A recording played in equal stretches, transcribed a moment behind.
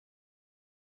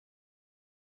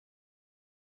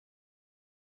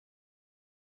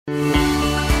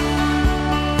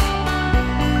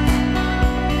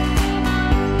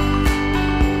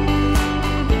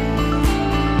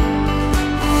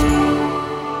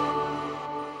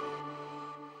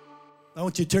I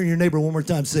want you to turn to your neighbor one more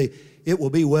time and say, it will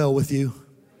be well with you.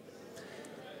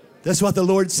 That's what the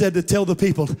Lord said to tell the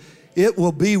people. It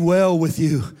will be well with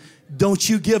you. Don't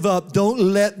you give up. Don't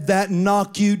let that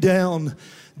knock you down.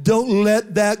 Don't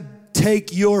let that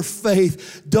take your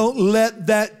faith. Don't let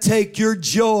that take your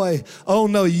joy. Oh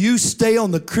no, you stay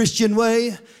on the Christian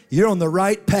way. You're on the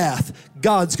right path.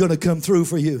 God's going to come through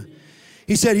for you.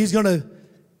 He said he's going to,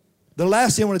 the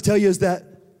last thing I want to tell you is that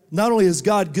not only is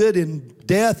God good in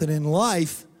death and in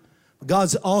life,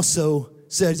 God's also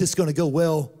says it's going to go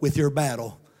well with your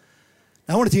battle.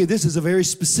 Now, I want to tell you, this is a very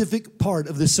specific part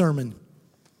of this sermon.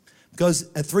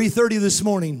 Because at 3:30 this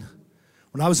morning,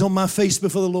 when I was on my face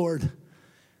before the Lord,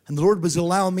 and the Lord was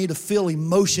allowing me to feel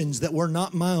emotions that were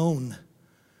not my own.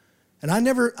 And I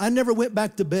never went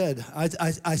back to bed.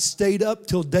 I stayed up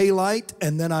till daylight,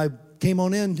 and then I came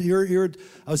on in here.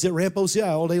 I was at Ramp OCI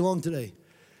all day long today.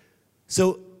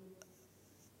 So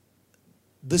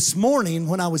this morning,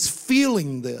 when I was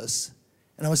feeling this,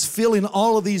 and I was feeling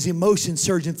all of these emotions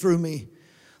surging through me,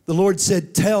 the Lord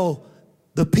said, tell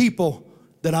the people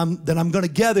that I'm going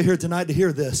to gather here tonight to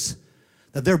hear this,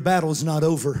 that their battle is not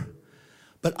over,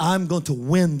 but I'm going to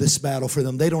win this battle for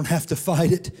them. They don't have to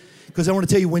fight it. Because I want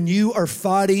to tell you, when you are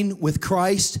fighting with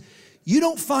Christ, you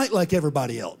don't fight like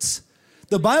everybody else.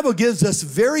 The Bible gives us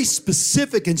very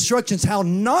specific instructions how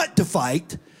not to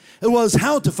fight, as well as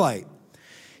how to fight.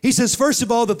 He says, first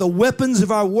of all, that the weapons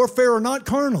of our warfare are not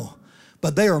carnal,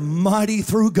 but they are mighty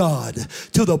through God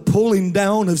to the pulling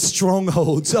down of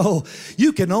strongholds. Oh,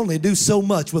 you can only do so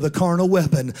much with a carnal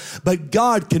weapon, but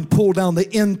God can pull down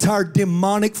the entire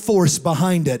demonic force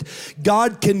behind it.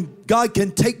 God can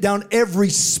take down every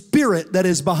spirit that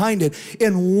is behind it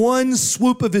in one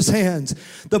swoop of his hands.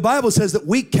 The Bible says that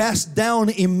we cast down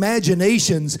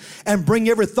imaginations and bring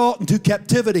every thought into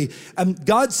captivity. And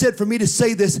God said for me to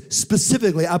say this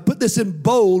specifically. I put this in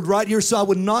bold right here so I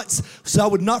would not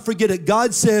forget it.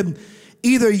 God said,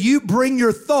 either you bring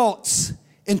your thoughts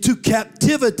into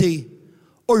captivity,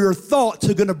 or your thoughts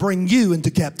are going to bring you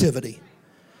into captivity.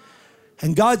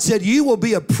 And God said, you will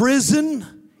be a prison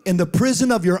in the prison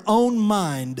of your own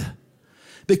mind,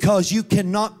 because you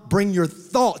cannot bring your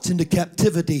thoughts into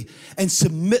captivity and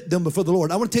submit them before the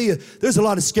Lord. I want to tell you, there's a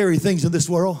lot of scary things in this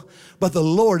world, but the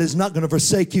Lord is not going to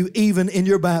forsake you even in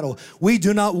your battle. We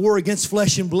do not war against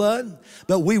flesh and blood,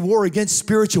 but we war against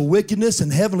spiritual wickedness in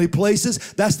heavenly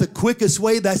places. That's the quickest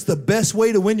way. That's the best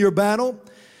way to win your battle.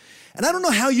 And I don't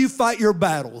know how you fight your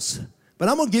battles, but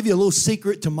I'm going to give you a little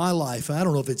secret to my life. I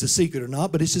don't know if it's a secret or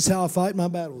not, but it's just how I fight my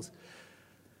battles.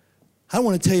 I don't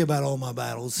want to tell you about all my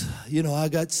battles. You know, I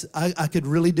could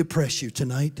really depress you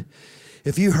tonight.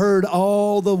 If you heard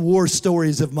all the war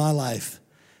stories of my life,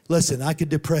 listen, I could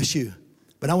depress you.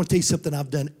 But I want to tell you something I've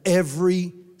done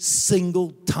every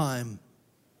single time.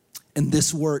 And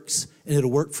this works, and it'll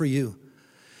work for you.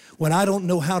 When I don't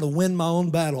know how to win my own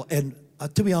battle, and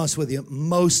to be honest with you,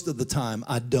 most of the time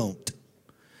I don't.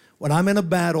 When I'm in a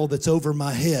battle that's over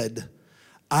my head,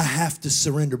 I have to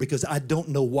surrender because I don't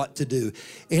know what to do.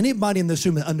 Anybody in this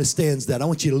room that understands that, I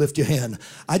want you to lift your hand.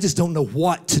 I just don't know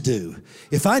what to do.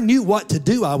 If I knew what to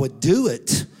do, I would do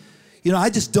it. You know, I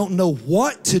just don't know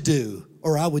what to do,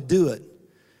 or I would do it.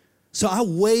 So I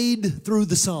wade through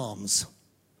the Psalms,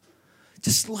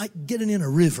 just like getting in a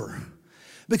river,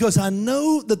 because I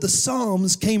know that the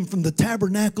Psalms came from the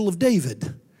tabernacle of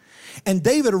David. And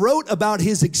David wrote about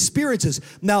his experiences.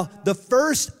 Now, the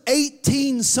first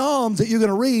 18 Psalms that you're going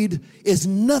to read is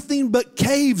nothing but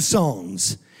cave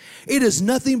songs. It is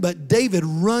nothing but David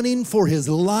running for his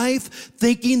life,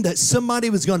 thinking that somebody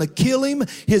was going to kill him.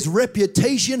 His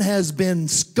reputation has been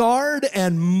scarred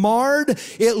and marred.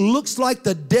 It looks like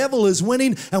the devil is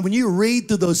winning. And when you read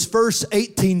through those first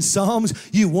 18 Psalms,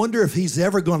 you wonder if he's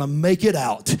ever going to make it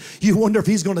out. You wonder if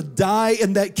he's going to die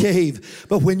in that cave.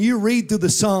 But when you read through the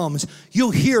Psalms,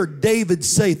 you'll hear David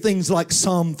say things like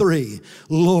Psalm 3,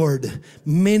 Lord,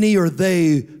 many are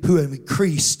they who have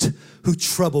increased, who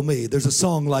trouble me. There's a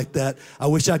song like that. I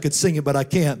wish I could sing it, but I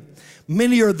can't.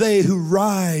 Many are they who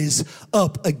rise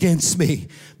up against me.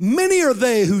 Many are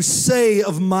they who say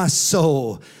of my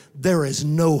soul, there is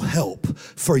no help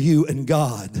for you in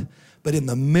God. But in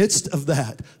the midst of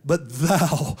that, but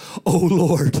thou, O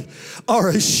Lord, are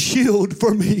a shield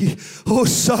for me. What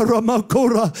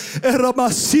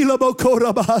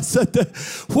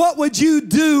would you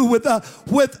do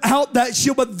without that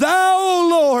shield? But thou, O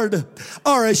Lord,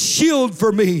 are a shield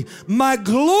for me, my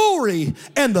glory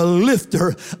and the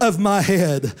lifter of my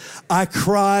head. I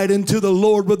cried unto the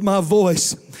Lord with my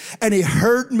voice, and he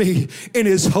heard me in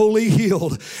his holy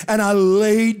hill. And I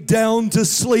laid down to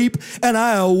sleep, and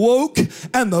I awoke,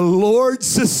 and the Lord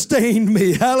sustained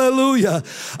me. Hallelujah.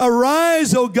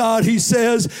 Arise, O God, he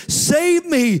says, save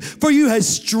me, for you have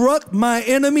struck my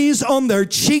enemies on their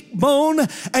cheekbone,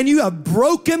 and you have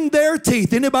broken their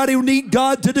teeth. Anybody need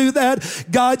God to do that?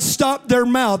 God, stop their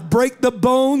mouth, break the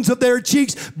bones of their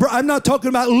cheeks. I'm not talking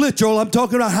about literal. I'm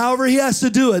talking about however he has to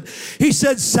do it. He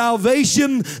said,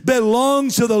 salvation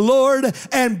belongs to the Lord,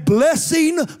 and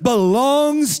blessing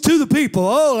belongs to the people.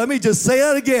 Oh, let me just say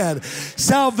that again.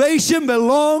 Salvation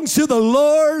belongs to the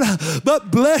Lord,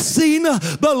 but blessing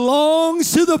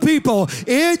belongs to the people.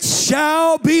 It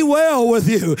shall be well with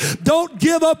you. Don't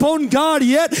give up on God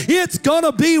yet. It's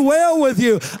gonna be well with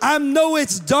you. I know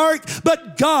it's dark,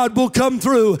 but God will come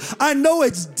through. I know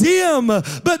it's dim,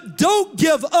 but don't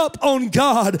give up on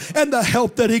God and the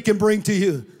help that he can bring to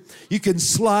you. You can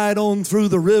slide on through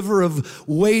the river of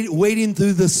wading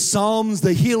through the Psalms,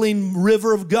 the healing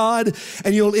river of God,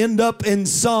 and you'll end up in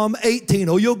Psalm 18.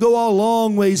 Oh, you'll go a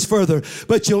long ways further,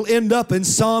 but you'll end up in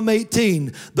Psalm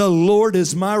 18. The Lord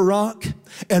is my rock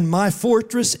and my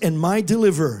fortress and my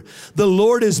deliverer. The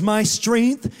Lord is my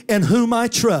strength in whom I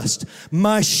trust,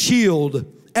 my shield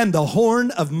and the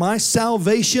horn of my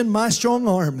salvation, my strong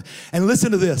arm. And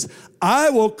listen to this.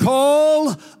 I will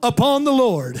call upon the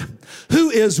Lord, who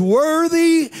is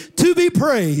worthy to be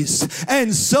praised,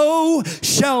 and so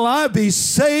shall I be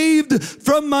saved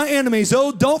from my enemies.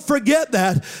 Oh, don't forget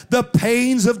that. The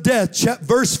pains of death,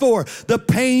 verse 4, the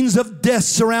pains of death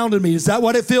surrounded me. Is that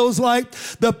what it feels like?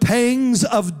 The pangs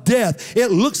of death. It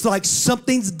looks like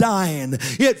something's dying.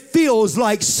 It feels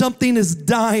like something is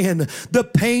dying. The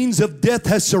pains of death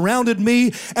has surrounded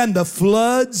me, and the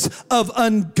floods of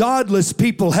ungodless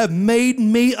people have made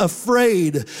me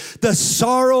afraid. The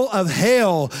sorrow of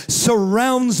hell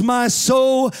surrounds my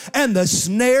soul, and the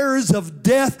snares of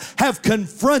death have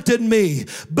confronted me.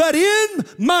 But in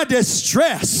my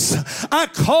distress, I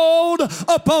called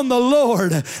upon the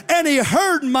Lord, and he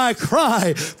heard my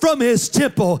cry from his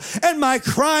temple, and my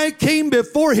cry came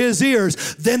before his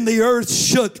ears. Then the earth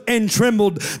shook and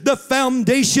trembled. The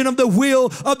foundation of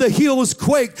the hills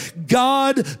quaked.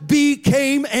 God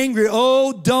became angry.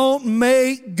 Oh, don't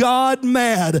make God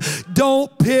mad.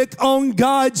 Don't pick on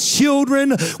God's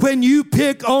children. When you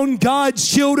pick on God's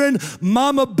children,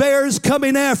 mama bear's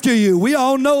coming after you. We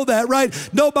all know that, right?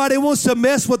 Nobody wants to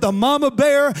mess with the mama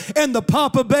bear and the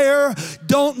papa bear.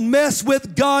 Don't mess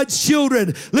with God's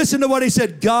children. Listen to what he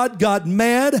said. God got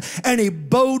mad, and he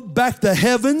bowed back the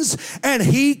heavens, and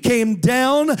he came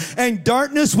down, and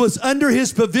darkness was under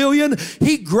his pavilion.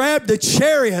 He grabbed a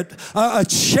cherub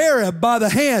by the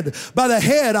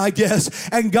head, I guess,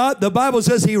 and the Bible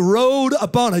says he rode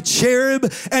upon a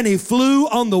cherub, and he flew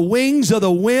on the wings of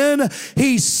the wind.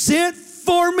 He sent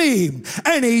for me,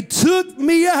 and he took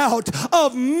me out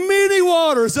of many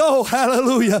waters. Oh,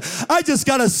 hallelujah. I just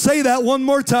got to say that one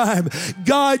more time.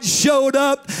 God showed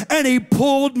up, and he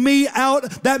pulled me out.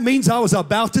 That means I was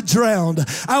about to drown.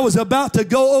 I was about to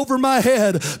go over my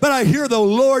head. But I hear the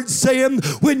Lord saying,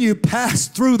 when you pass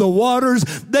through the waters,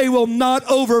 they will not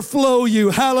overflow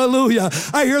you. Hallelujah.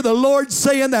 I hear the Lord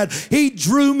saying that he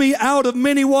drew me out of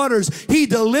many waters. He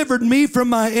delivered me from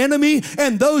my enemy,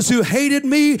 and those who hated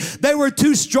me, they were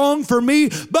too strong for me,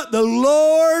 but the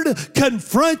Lord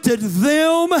confronted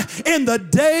them in the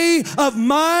day of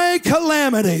my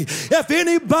calamity. If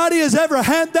anybody has ever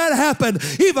had that happen,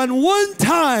 even one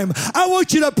time, I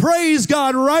want you to praise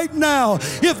God right now.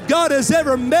 If God has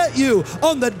ever met you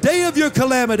on the day of your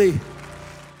calamity.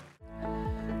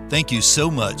 Thank you so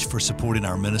much for supporting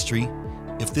our ministry.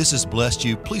 If this has blessed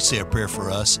you, please say a prayer for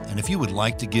us. And if you would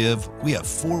like to give, we have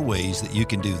 4 ways that you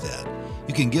can do that.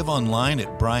 You can give online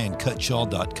at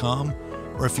briancutshaw.com,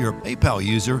 or if you're a PayPal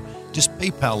user, just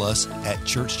PayPal us at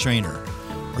Church Trainer.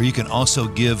 Or you can also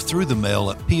give through the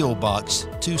mail at P.O. Box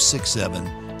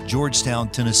 267, Georgetown,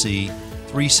 Tennessee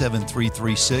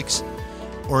 37336.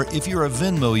 Or if you're a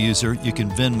Venmo user, you can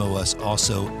Venmo us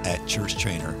also at Church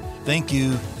Trainer. Thank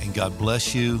you, and God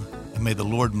bless you, and may the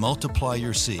Lord multiply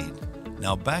your seed.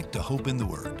 Now back to Hope in the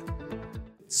Word.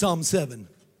 Psalm 7.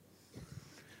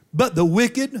 But the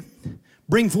wicked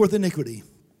bring forth iniquity.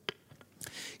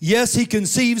 Yes, he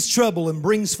conceives trouble and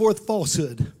brings forth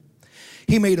falsehood.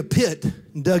 He made a pit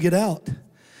and dug it out,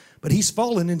 but he's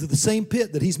fallen into the same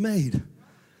pit that he's made.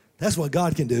 That's what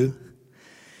God can do.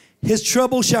 His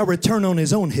trouble shall return on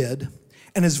his own head,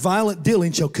 and his violent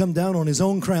dealing shall come down on his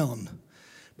own crown.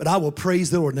 But I will praise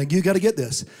the Lord. Now you got to get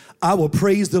this. I will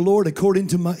praise the Lord according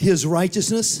to his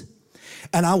righteousness,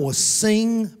 and I will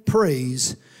sing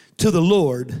praise to the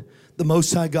Lord, the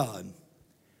Most High God.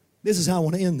 This is how I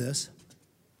want to end this.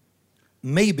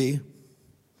 maybe,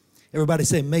 everybody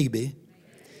say maybe,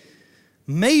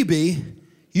 maybe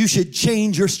you should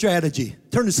change your strategy.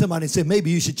 Turn to somebody and say,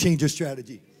 maybe you should change your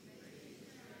strategy.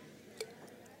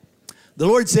 The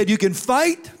Lord said you can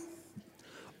fight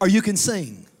or you can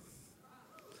sing.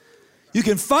 You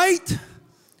can fight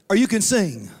or you can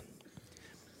sing.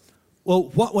 Well,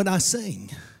 what would I sing?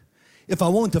 If I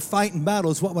wanted to fight in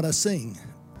battles, what would I sing?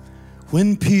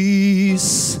 When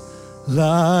peace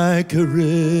like a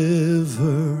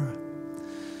river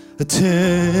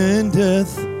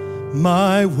attendeth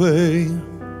my way,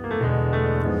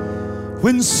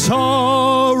 when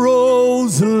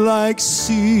sorrows like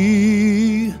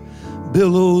sea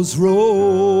billows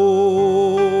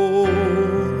roll,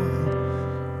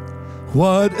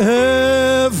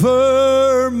 whatever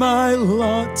my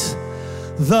lot,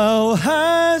 thou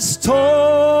hast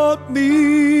taught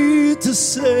me to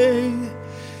say,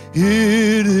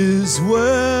 it is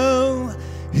well,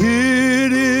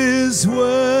 it is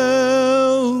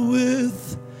well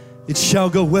with, it shall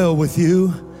go well with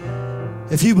you.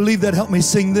 If you believe that, help me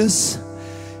sing this.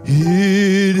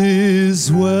 It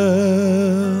is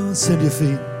well, stand your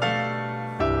feet,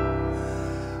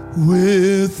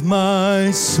 with my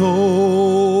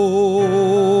soul.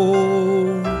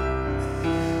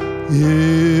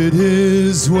 It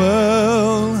is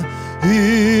well,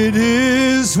 it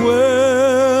is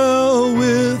well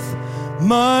with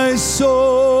my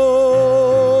soul.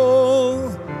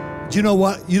 Do you know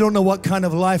what? You don't know what kind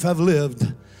of life I've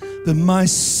lived. But my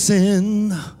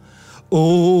sin,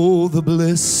 oh, the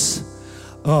bliss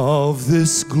of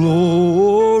this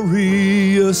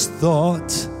glorious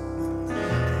thought.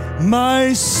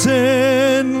 My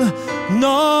sin,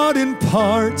 not in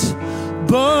part,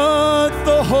 but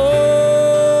the whole,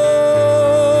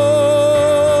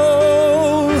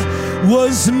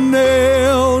 was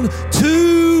nailed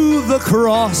to the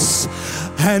cross,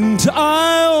 and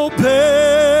I'll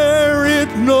bear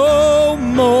it no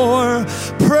more.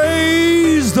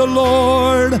 Praise the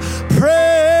Lord,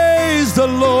 praise the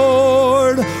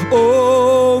Lord,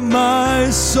 oh my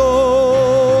soul.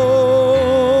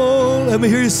 Let me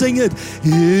hear you sing it.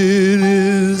 It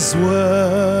is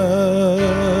well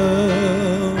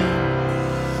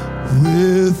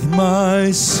with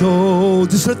my soul.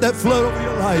 Just let that flood over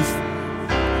your life.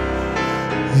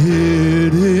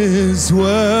 It is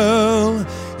well,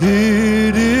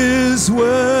 it is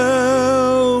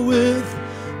well with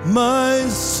my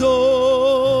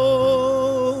soul.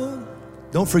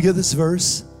 Don't forget this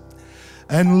verse.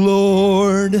 And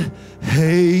Lord,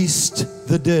 haste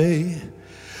the day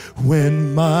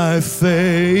when my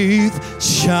faith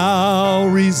shall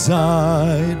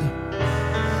reside,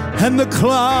 and the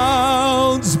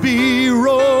clouds be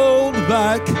rolled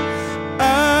back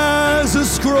as a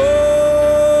scroll.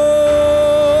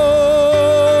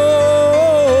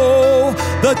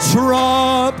 The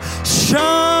trump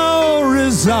shall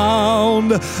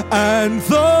resound, and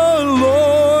the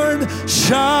Lord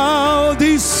shall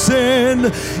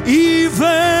descend.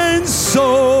 Even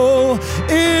so,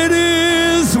 it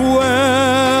is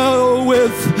well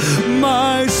with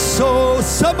my soul.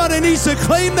 Somebody needs to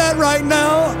claim that right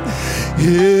now.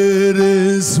 It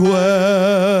is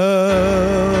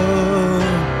well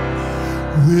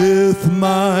with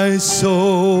my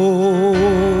soul.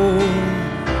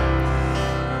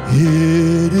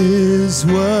 It is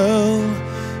well,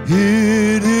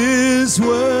 it is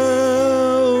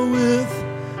well with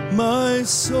my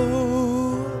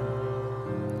soul.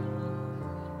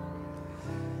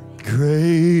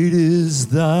 Great is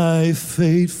thy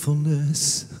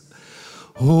faithfulness,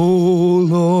 O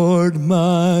Lord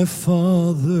my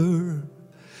Father.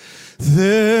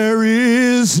 There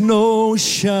is no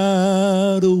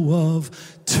shadow of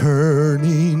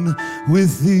turning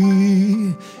with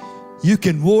thee. You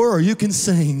can war or you can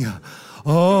sing.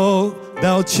 Oh,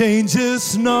 thou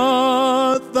changest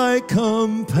not, thy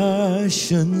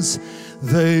compassions,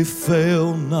 they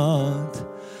fail not.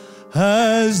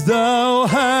 As thou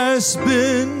hast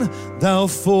been, thou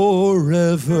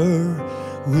forever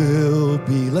will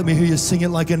be. Let me hear you sing it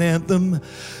like an anthem.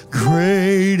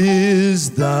 Great is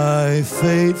thy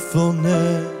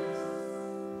faithfulness.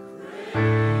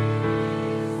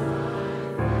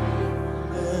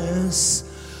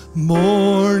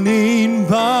 Morning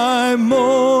by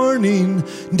morning,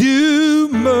 new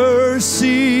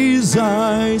mercies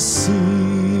I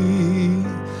see.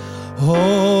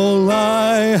 All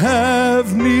I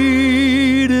have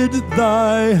needed,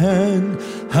 thy hand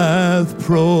hath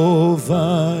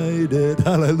provided.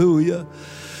 Hallelujah.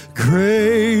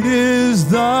 Great is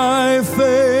thy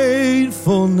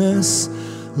faithfulness,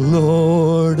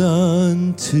 Lord,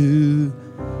 unto.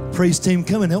 Praise team,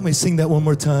 come and help me sing that one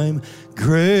more time.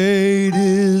 Great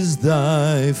is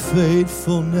thy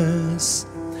faithfulness.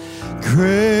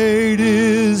 Great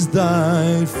is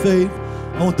thy faith.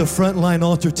 I want the frontline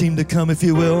altar team to come, if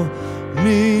you will.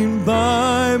 Morning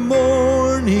by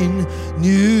morning,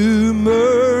 new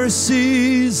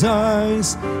mercies I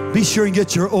see. Be sure and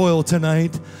get your oil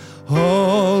tonight.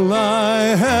 All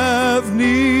I have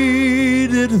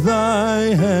needed,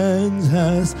 thy hands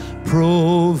has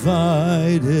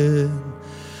provided.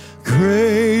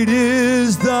 Great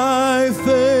is thy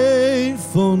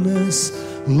faithfulness,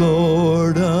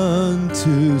 Lord,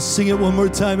 unto. Sing it one more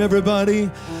time, everybody.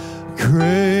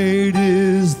 Great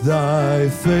is thy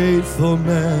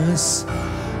faithfulness.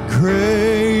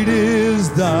 Great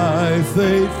is thy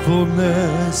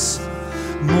faithfulness.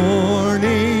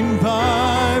 Morning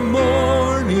by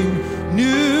morning,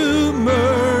 new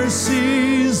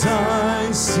mercies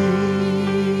I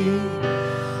see.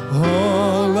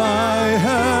 All I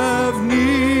have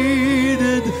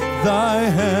needed, thy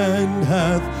hand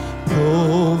hath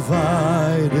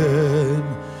provided.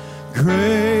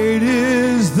 Great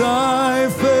is thy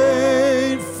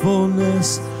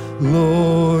faithfulness,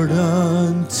 Lord,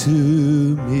 unto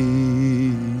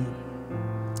me.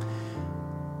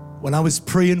 When I was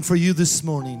praying for you this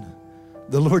morning,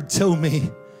 the Lord told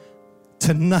me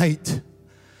tonight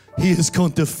He is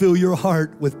going to fill your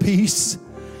heart with peace,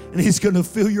 and He's going to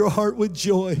fill your heart with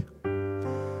joy.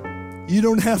 You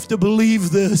don't have to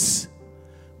believe this,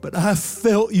 but I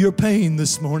felt your pain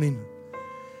this morning,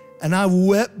 and I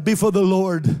wept before the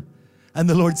Lord, and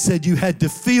the Lord said you had to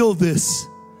feel this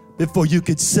before you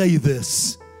could say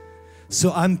this.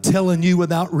 So I'm telling you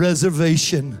without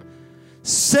reservation,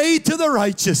 say to the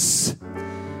righteous,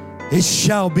 it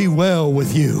shall be well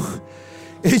with you.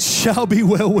 It shall be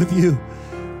well with you.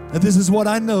 And this is what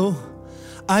I know.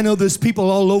 I know there's people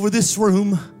all over this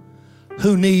room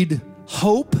who need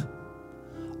hope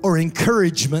or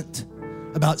encouragement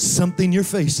about something you're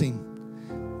facing.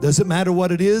 Doesn't matter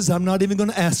what it is. I'm not even going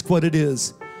to ask what it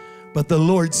is. But the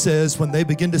Lord says when they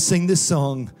begin to sing this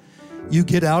song, you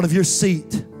get out of your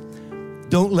seat.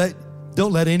 Don't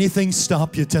let anything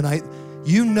stop you tonight.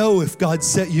 You know if God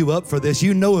set you up for this.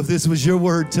 You know if this was your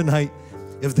word tonight.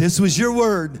 If this was your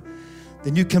word,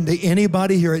 then you come to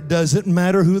anybody here. It doesn't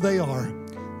matter who they are.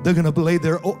 They're going to lay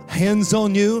their hands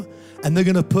on you, and they're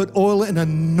going to put oil and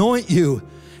anoint you.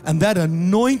 And that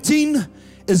anointing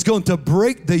is going to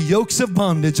break the yokes of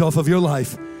bondage off of your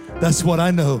life. That's what I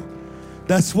know.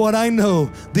 That's what I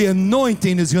know. The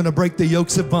anointing is going to break the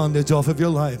yokes of bondage off of your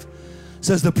life.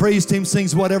 Says the praise team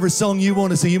sings whatever song you want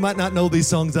to sing. You might not know these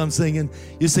songs I'm singing.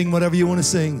 You sing whatever you want to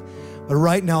sing. But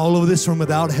right now, all over this room,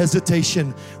 without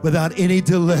hesitation, without any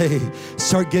delay,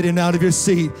 start getting out of your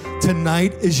seat.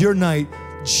 Tonight is your night.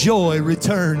 Joy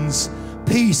returns.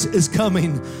 Peace is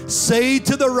coming. Say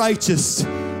to the righteous,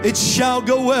 it shall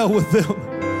go well with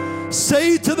them.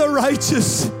 Say to the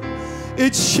righteous,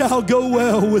 it shall go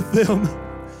well with them.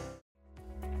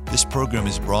 This program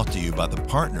is brought to you by the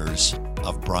partners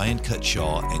of Brian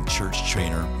Cutshaw and Church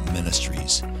Trainer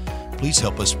Ministries. Please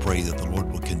help us pray that the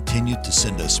Lord will continue to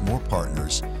send us more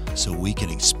partners so we can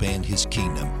expand His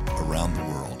kingdom around the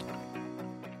world.